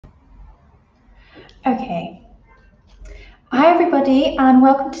Okay. Hi everybody, and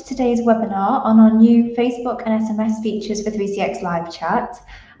welcome to today's webinar on our new Facebook and SMS features for 3CX Live Chat.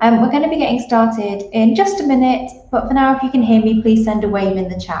 We're going to be getting started in just a minute, but for now, if you can hear me, please send a wave in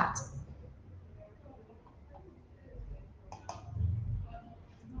the chat.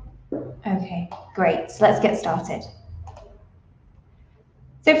 Okay, great. So let's get started.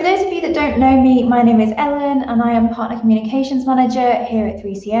 So for those of you that don't know me, my name is Ellen, and I am Partner Communications Manager here at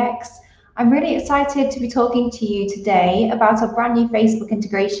 3CX. I'm really excited to be talking to you today about our brand new Facebook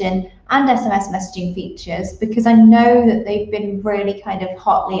integration and SMS messaging features, because I know that they've been really kind of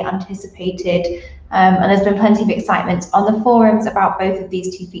hotly anticipated, and there's been plenty of excitement on the forums about both of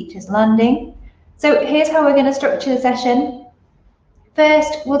these two features landing. So here's how we're going to structure the session.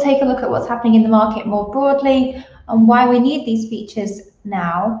 First, we'll take a look at what's happening in the market more broadly and why we need these features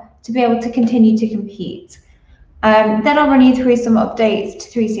now to be able to continue to compete. Then I'll run you through some updates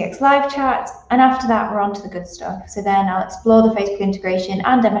to 3CX Live Chat, and after that, we're on to the good stuff. So then I'll explore the Facebook integration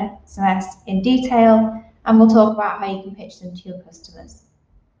and SMS in detail, and we'll talk about how you can pitch them to your customers.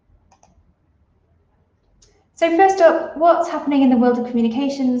 So first up, what's happening in the world of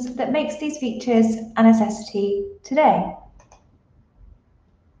communications that makes these features a necessity today?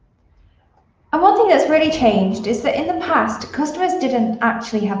 And one thing that's really changed is that in the past, customers didn't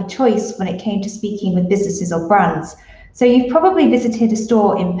actually have a choice when it came to speaking with businesses or brands. So you've probably visited a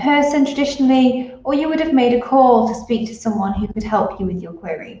store in person traditionally, or you would have made a call to speak to someone who could help you with your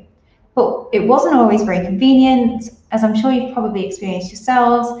query. But it wasn't always very convenient, as I'm sure you've probably experienced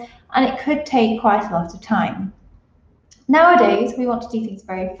yourselves, and it could take quite a lot of time. Nowadays, we want to do things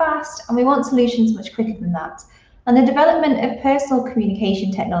very fast, and we want solutions much quicker than that. And the development of personal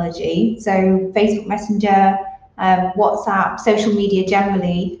communication technology, so Facebook Messenger, WhatsApp, social media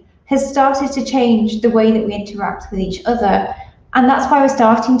generally, has started to change the way that we interact with each other. And that's why we're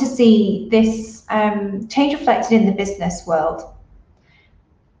starting to see this change reflected in the business world.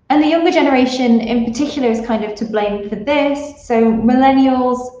 And the younger generation in particular is kind of to blame for this. So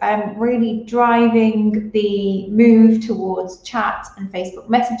millennials really driving the move towards chat and Facebook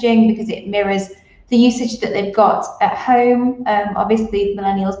messaging because it mirrors the usage that they've got at home. Obviously,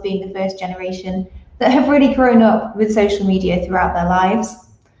 millennials being the first generation that have really grown up with social media throughout their lives.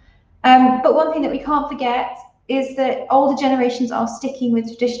 But one thing that we can't forget is that older generations are sticking with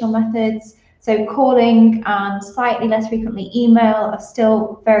traditional methods. So calling and slightly less frequently email are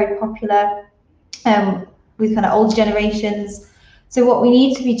still very popular with kind of older generations. So what we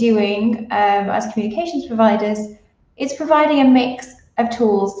need to be doing as communications providers is providing a mix of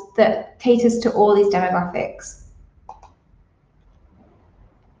tools that caters to all these demographics.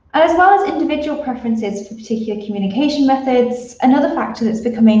 And as well as individual preferences for particular communication methods, another factor that's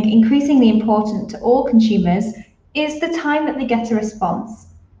becoming increasingly important to all consumers is the time that they get a response.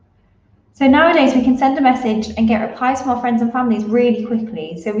 So nowadays we can send a message and get replies from our friends and families really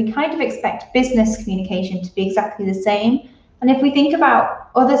quickly. So we kind of expect business communication to be exactly the same. And if we think about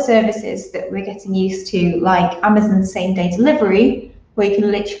other services that we're getting used to, like Amazon's same-day delivery, where you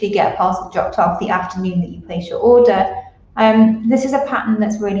can literally get a parcel dropped off the afternoon that you place your order, this is a pattern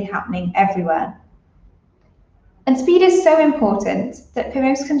that's really happening everywhere. And speed is so important that for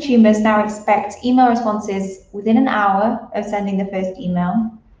most consumers now expect email responses within an hour of sending the first email.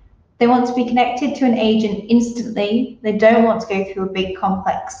 They want to be connected to an agent instantly. They don't want to go through a big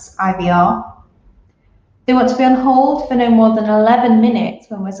complex IVR. They want to be on hold for no more than 11 minutes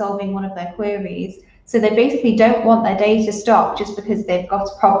when we're solving one of their queries. So they basically don't want their day to stop just because they've got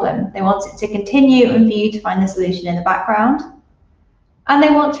a problem. They want it to continue and for you to find the solution in the background. And they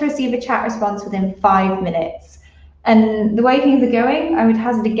want to receive a chat response within 5 minutes. And the way things are going, I would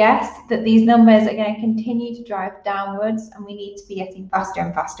hazard a guess that these numbers are going to continue to drive downwards, and we need to be getting faster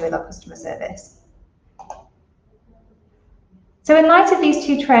and faster with our customer service. So in light of these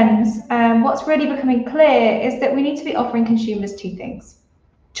two trends, what's really becoming clear is that we need to be offering consumers two things: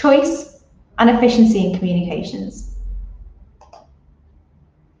 choice and efficiency in communications.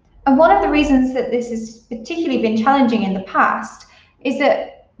 And one of the reasons that this has particularly been challenging in the past is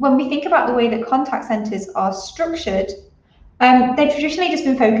that when we think about the way that contact centers are structured, they've traditionally just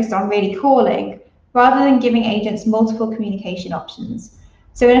been focused on really calling rather than giving agents multiple communication options.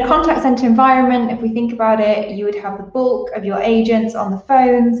 So in a contact center environment, if we think about it, you would have the bulk of your agents on the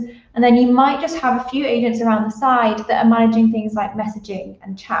phones, and then you might just have a few agents around the side that are managing things like messaging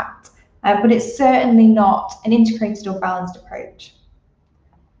and chat, but it's certainly not an integrated or balanced approach.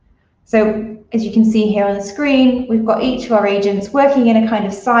 So as you can see here on the screen, we've got each of our agents working in a kind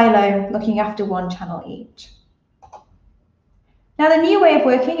of silo, looking after one channel each. Now, the new way of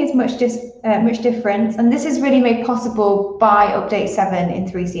working is much different, and this is really made possible by Update 7 in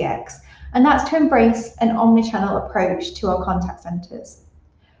 3CX. and that's to embrace an omnichannel approach to our contact centres.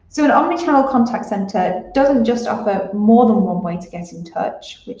 So an omnichannel contact centre doesn't just offer more than one way to get in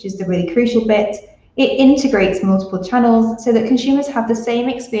touch, which is the really crucial bit. It integrates multiple channels so that consumers have the same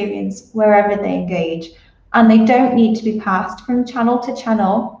experience wherever they engage, and they don't need to be passed from channel to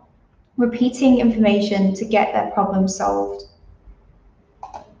channel, repeating information to get their problem solved.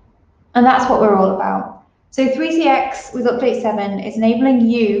 And that's what we're all about. So 3CX with Update 7 is enabling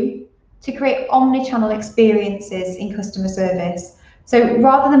you to create omni-channel experiences in customer service. So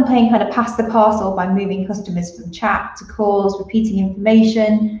rather than playing kind of pass the parcel by moving customers from chat to calls, repeating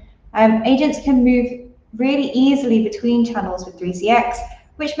information, agents can move really easily between channels with 3CX,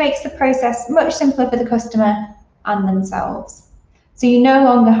 which makes the process much simpler for the customer and themselves. So you no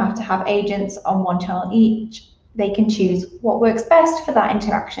longer have to have agents on one channel each. They can choose what works best for that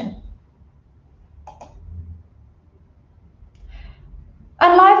interaction.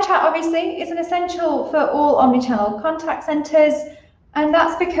 And live chat, obviously, is an essential for all omnichannel contact centres, and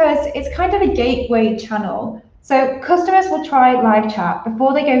that's because it's kind of a gateway channel. So customers will try live chat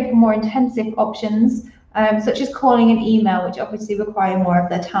before they go for more intensive options, such as calling and email, which obviously require more of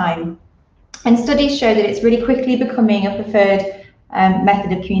their time. And studies show that it's really quickly becoming a preferred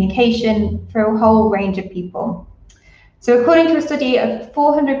method of communication for a whole range of people. So according to a study of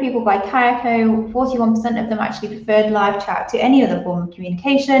 400 people by Kayako, 41% of them actually preferred live chat to any other form of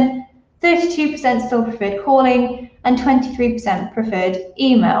communication, 32% still preferred calling, and 23% preferred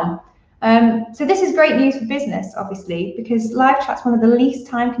email. So this is great news for business, obviously, because live chat's one of the least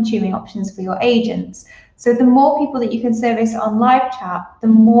time-consuming options for your agents. So the more people that you can service on live chat, the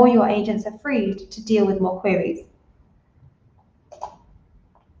more your agents are freed to deal with more queries.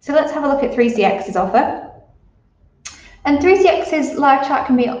 So let's have a look at 3CX's offer. And 3CX's live chat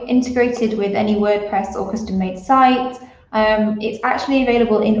can be integrated with any WordPress or custom-made site. It's actually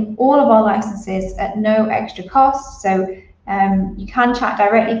available in all of our licenses at no extra cost. So you can chat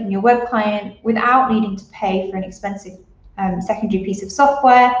directly from your web client without needing to pay for an expensive secondary piece of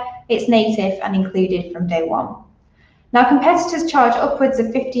software. It's native and included from day one. Now, competitors charge upwards of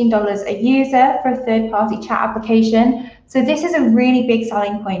 $15 a user for a third-party chat application. So this is a really big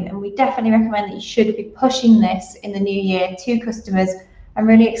selling point, and we definitely recommend that you should be pushing this in the new year to customers and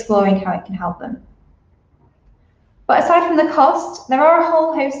really exploring how it can help them. But aside from the cost, there are a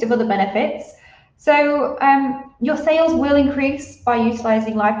whole host of other benefits. So your sales will increase by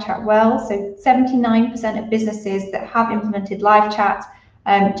utilizing live chat well. So 79% of businesses that have implemented live chat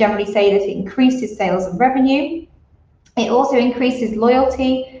generally say that it increases sales and revenue. It also increases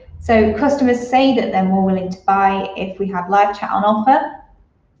loyalty. So customers say that they're more willing to buy if we have live chat on offer.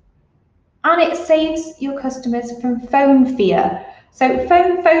 And it saves your customers from phone fear. So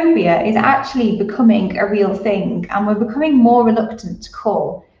phone phobia is actually becoming a real thing, and we're becoming more reluctant to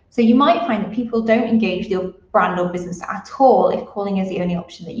call. So you might find that people don't engage with your brand or business at all if calling is the only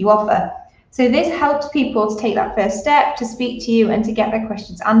option that you offer. So this helps people to take that first step, to speak to you and to get their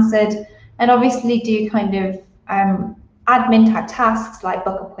questions answered, and obviously do kind of admin type tasks like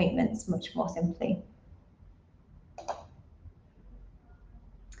book appointments much more simply.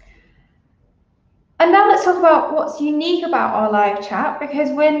 And now let's talk about what's unique about our live chat,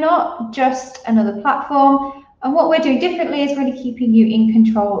 because we're not just another platform, and what we're doing differently is really keeping you in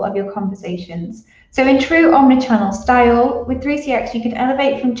control of your conversations. So in true omnichannel style, with 3CX you can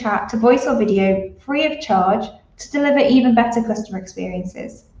elevate from chat to voice or video free of charge to deliver even better customer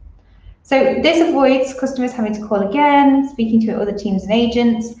experiences. So this avoids customers having to call again, speaking to other teams and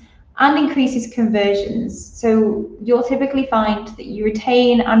agents, and increases conversions. So you'll typically find that you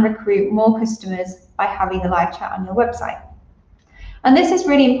retain and recruit more customers by having the live chat on your website. And this is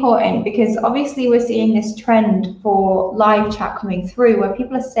really important because obviously we're seeing this trend for live chat coming through where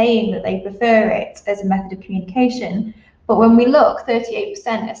people are saying that they prefer it as a method of communication. But when we look,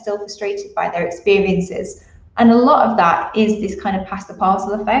 38% are still frustrated by their experiences. And a lot of that is this kind of pass the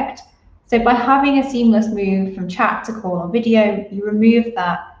parcel effect. So by having a seamless move from chat to call or video, you remove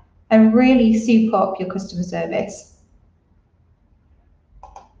that and really soup up your customer service.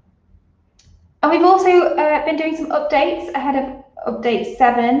 And we've also been doing some updates ahead of Update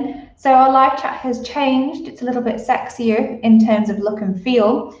 7. So our live chat has changed. It's a little bit sexier in terms of look and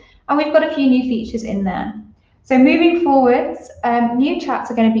feel. And we've got a few new features in there. So moving forwards, new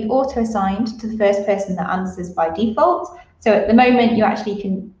chats are going to be auto-assigned to the first person that answers by default. So at the moment, you actually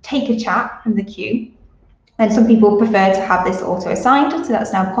can take a chat from the queue. And some people prefer to have this auto-assigned, so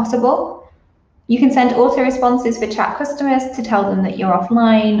that's now possible. You can send auto-responses for chat customers to tell them that you're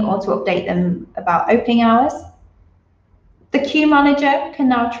offline or to update them about opening hours. The queue manager can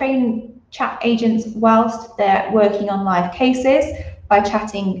now train chat agents whilst they're working on live cases by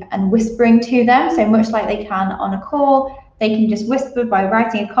chatting and whispering to them. So much like they can on a call, they can just whisper by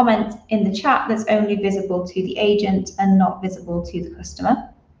writing a comment in the chat that's only visible to the agent and not visible to the customer.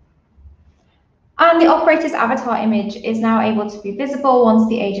 And the operator's avatar image is now able to be visible once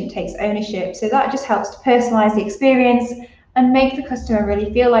the agent takes ownership. So that just helps to personalize the experience and make the customer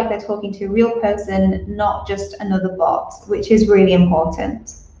really feel like they're talking to a real person, not just another bot, which is really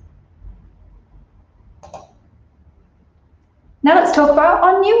important. Now let's talk about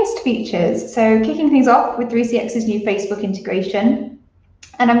our newest features. So kicking things off with 3CX's new Facebook integration.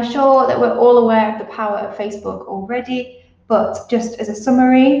 And I'm sure that we're all aware of the power of Facebook already, but just as a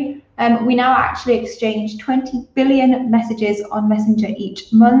summary, we now actually exchange 20 billion messages on Messenger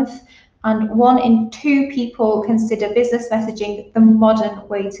each month, and 1 in 2 people consider business messaging the modern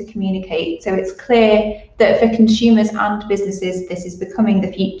way to communicate. So it's clear that for consumers and businesses, this is becoming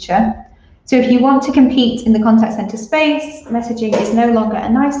the future. So if you want to compete in the contact center space, messaging is no longer a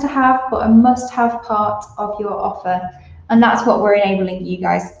nice to have, but a must have part of your offer. And that's what we're enabling you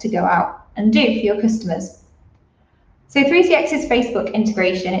guys to go out and do for your customers. So 3CX's Facebook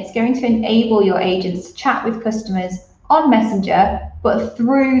integration, it's going to enable your agents to chat with customers on Messenger, but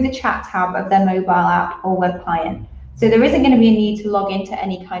through the chat tab of their mobile app or web client. So there isn't going to be a need to log into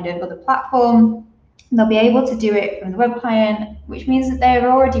any kind of other platform. They'll be able to do it from the web client, which means that they're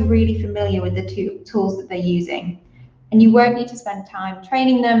already really familiar with the tools that they're using. And you won't need to spend time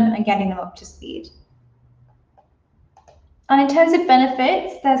training them and getting them up to speed. And in terms of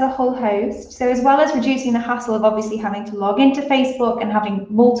benefits, there's a whole host. So as well as reducing the hassle of obviously having to log into Facebook and having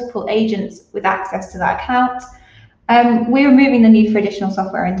multiple agents with access to that account, we're removing the need for additional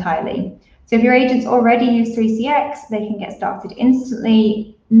software entirely. So if your agents already use 3CX, they can get started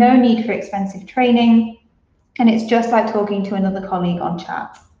instantly, no need for expensive training, and it's just like talking to another colleague on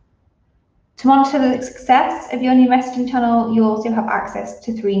chat. To monitor the success of your new messaging channel, you also have access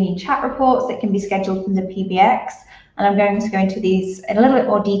to 3 new chat reports that can be scheduled from the PBX. And I'm going to go into these in a little bit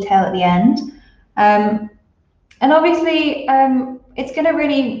more detail at the end. And obviously, it's going to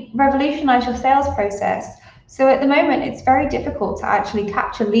really revolutionize your sales process. So at the moment, it's very difficult to actually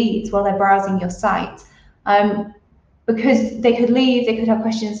capture leads while they're browsing your site, because they could leave, they could have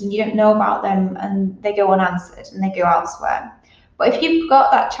questions and you don't know about them, and they go unanswered and they go elsewhere. But if you've got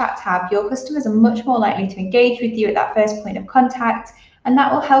that chat tab, your customers are much more likely to engage with you at that first point of contact, and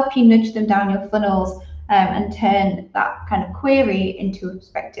that will help you nudge them down your funnels and turn that kind of query into a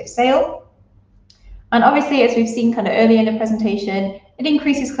prospective sale. And obviously, as we've seen kind of earlier in the presentation, it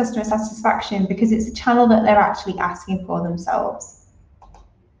increases customer satisfaction because it's a channel that they're actually asking for themselves.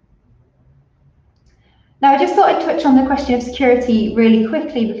 Now, I just thought I'd touch on the question of security really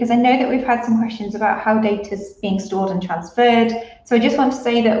quickly, because I know that we've had some questions about how data is being stored and transferred. So I just want to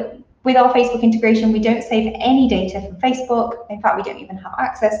say that with our Facebook integration, we don't save any data from Facebook. In fact, we don't even have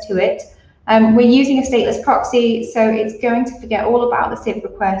access to it. We're using a stateless proxy, so it's going to forget all about the SIP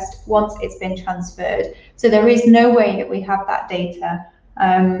request once it's been transferred. So there is no way that we have that data.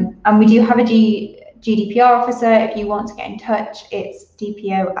 And we do have a GDPR officer. If you want to get in touch, it's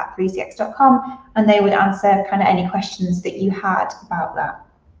dpo@3cx.com, and they would answer kind of any questions that you had about that.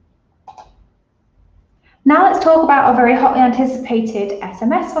 Now let's talk about our very hotly anticipated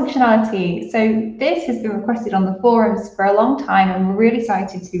SMS functionality. So this has been requested on the forums for a long time, and we're really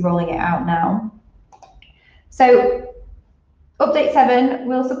excited to be rolling it out now. So Update 7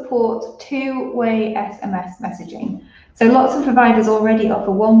 will support 2-way SMS messaging. So lots of providers already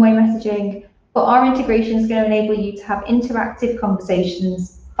offer 1-way messaging, but our integration is going to enable you to have interactive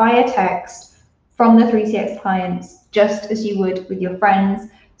conversations via text from the 3CX clients, just as you would with your friends.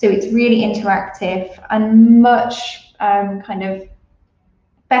 So it's really interactive and much kind of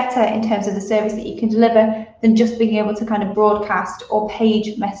better in terms of the service that you can deliver than just being able to kind of broadcast or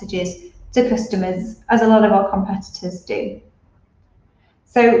page messages to customers, as a lot of our competitors do.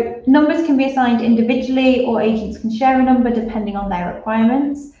 So numbers can be assigned individually, or agents can share a number depending on their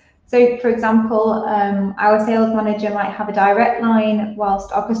requirements. So for example, our sales manager might have a direct line,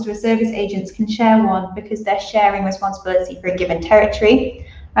 whilst our customer service agents can share one because they're sharing responsibility for a given territory.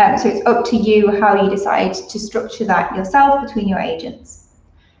 So it's up to you how you decide to structure that yourself between your agents.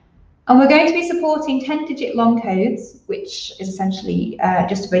 And we're going to be supporting 10-digit long codes, which is essentially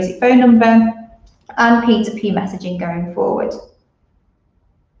just a basic phone number, and P2P messaging going forward.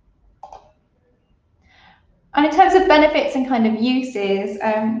 And in terms of benefits and kind of uses,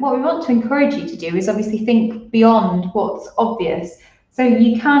 what we want to encourage you to do is obviously think beyond what's obvious. So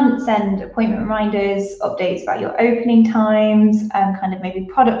you can send appointment reminders, updates about your opening times, kind of maybe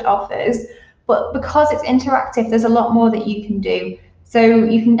product offers, but because it's interactive, there's a lot more that you can do. So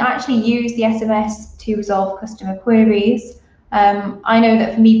you can actually use the SMS to resolve customer queries. I know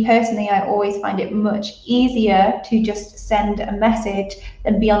that for me personally, I always find it much easier to just send a message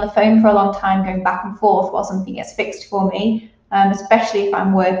than be on the phone for a long time going back and forth while something gets fixed for me, especially if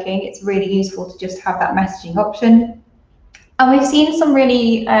I'm working. It's really useful to just have that messaging option. And we've seen some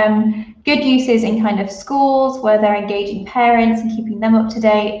really good uses in kind of schools where they're engaging parents and keeping them up to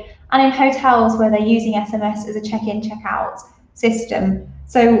date, and in hotels where they're using SMS as a check-in, check-out system.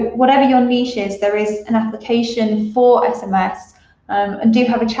 So whatever your niche is, there is an application for SMS, and do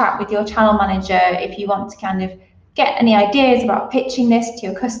have a chat with your channel manager if you want to kind of get any ideas about pitching this to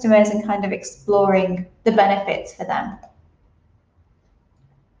your customers and kind of exploring the benefits for them.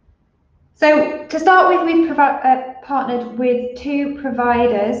 So to start with, we've partnered with 2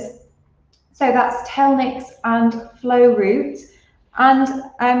 providers. So that's Telnix and Flowroot. And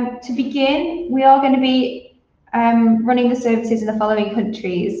to begin, we are going to be running the services in the following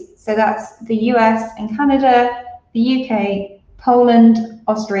countries. So that's the US and Canada, the UK, Poland,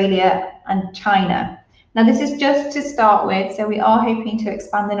 Australia, and China. Now this is just to start with, so we are hoping to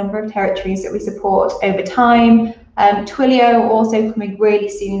expand the number of territories that we support over time. Twilio also coming really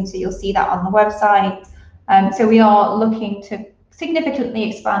soon, so you'll see that on the website. So we are looking to significantly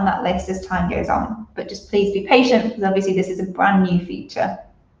expand that list as time goes on, but just please be patient because obviously this is a brand new feature.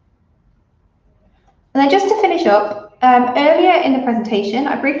 And then just to finish up, earlier in the presentation,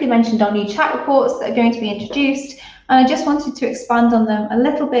 I briefly mentioned our new chat reports that are going to be introduced, and I just wanted to expand on them a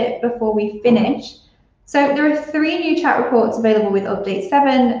little bit before we finish. So there are 3 new chat reports available with Update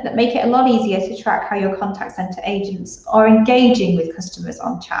 7 that make it a lot easier to track how your contact center agents are engaging with customers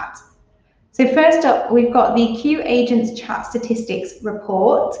on chat. So first up, we've got the Q Agents Chat Statistics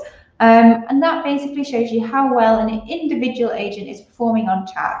report, and that basically shows you how well an individual agent is performing on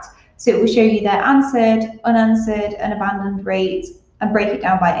chat. So it will show you their answered, unanswered, and abandoned rates and break it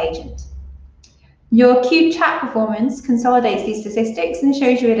down by agent. Your Q Chat performance consolidates these statistics and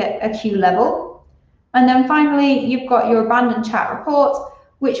shows you it at a Q level. And then finally, you've got your abandoned chat report,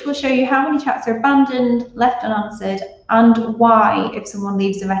 which will show you how many chats are abandoned, left unanswered, and why if someone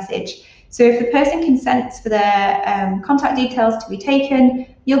leaves a message. So if the person consents for their contact details to be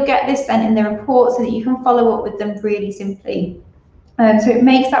taken, you'll get this sent in the report so that you can follow up with them really simply. So it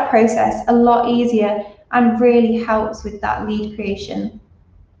makes that process a lot easier and really helps with that lead creation.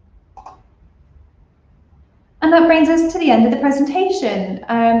 And that brings us to the end of the presentation.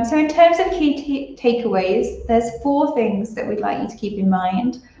 So in terms of key takeaways, there's 4 things that we'd like you to keep in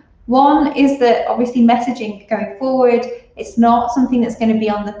mind. One is that obviously messaging going forward, it's not something that's going to be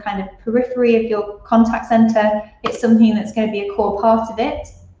on the kind of periphery of your contact center. It's something that's going to be a core part of it.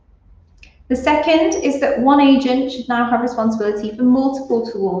 The second is that one agent should now have responsibility for multiple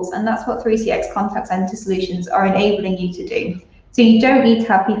tools, and that's what 3CX contact center solutions are enabling you to do. So you don't need to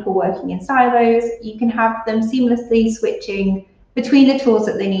have people working in silos. You can have them seamlessly switching between the tools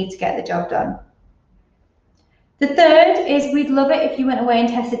that they need to get the job done. The third is we'd love it if you went away and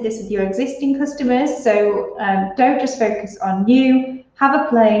tested this with your existing customers. So don't just focus on new, have a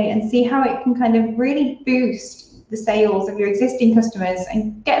play and see how it can kind of really boost the sales of your existing customers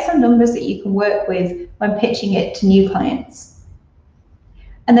and get some numbers that you can work with when pitching it to new clients.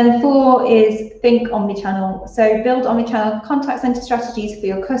 And then 4 is think omnichannel. So build omnichannel contact center strategies for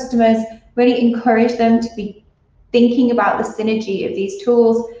your customers, really encourage them to be thinking about the synergy of these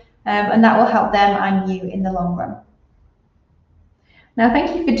tools, and that will help them and you in the long run. Now,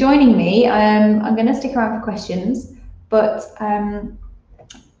 thank you for joining me. I'm going to stick around for questions, but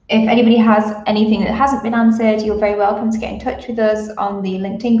if anybody has anything that hasn't been answered, you're very welcome to get in touch with us on the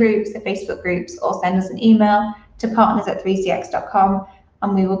LinkedIn groups, the Facebook groups, or send us an email to partners@3cx.com.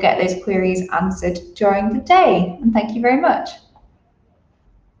 and we will get those queries answered during the day. And thank you very much.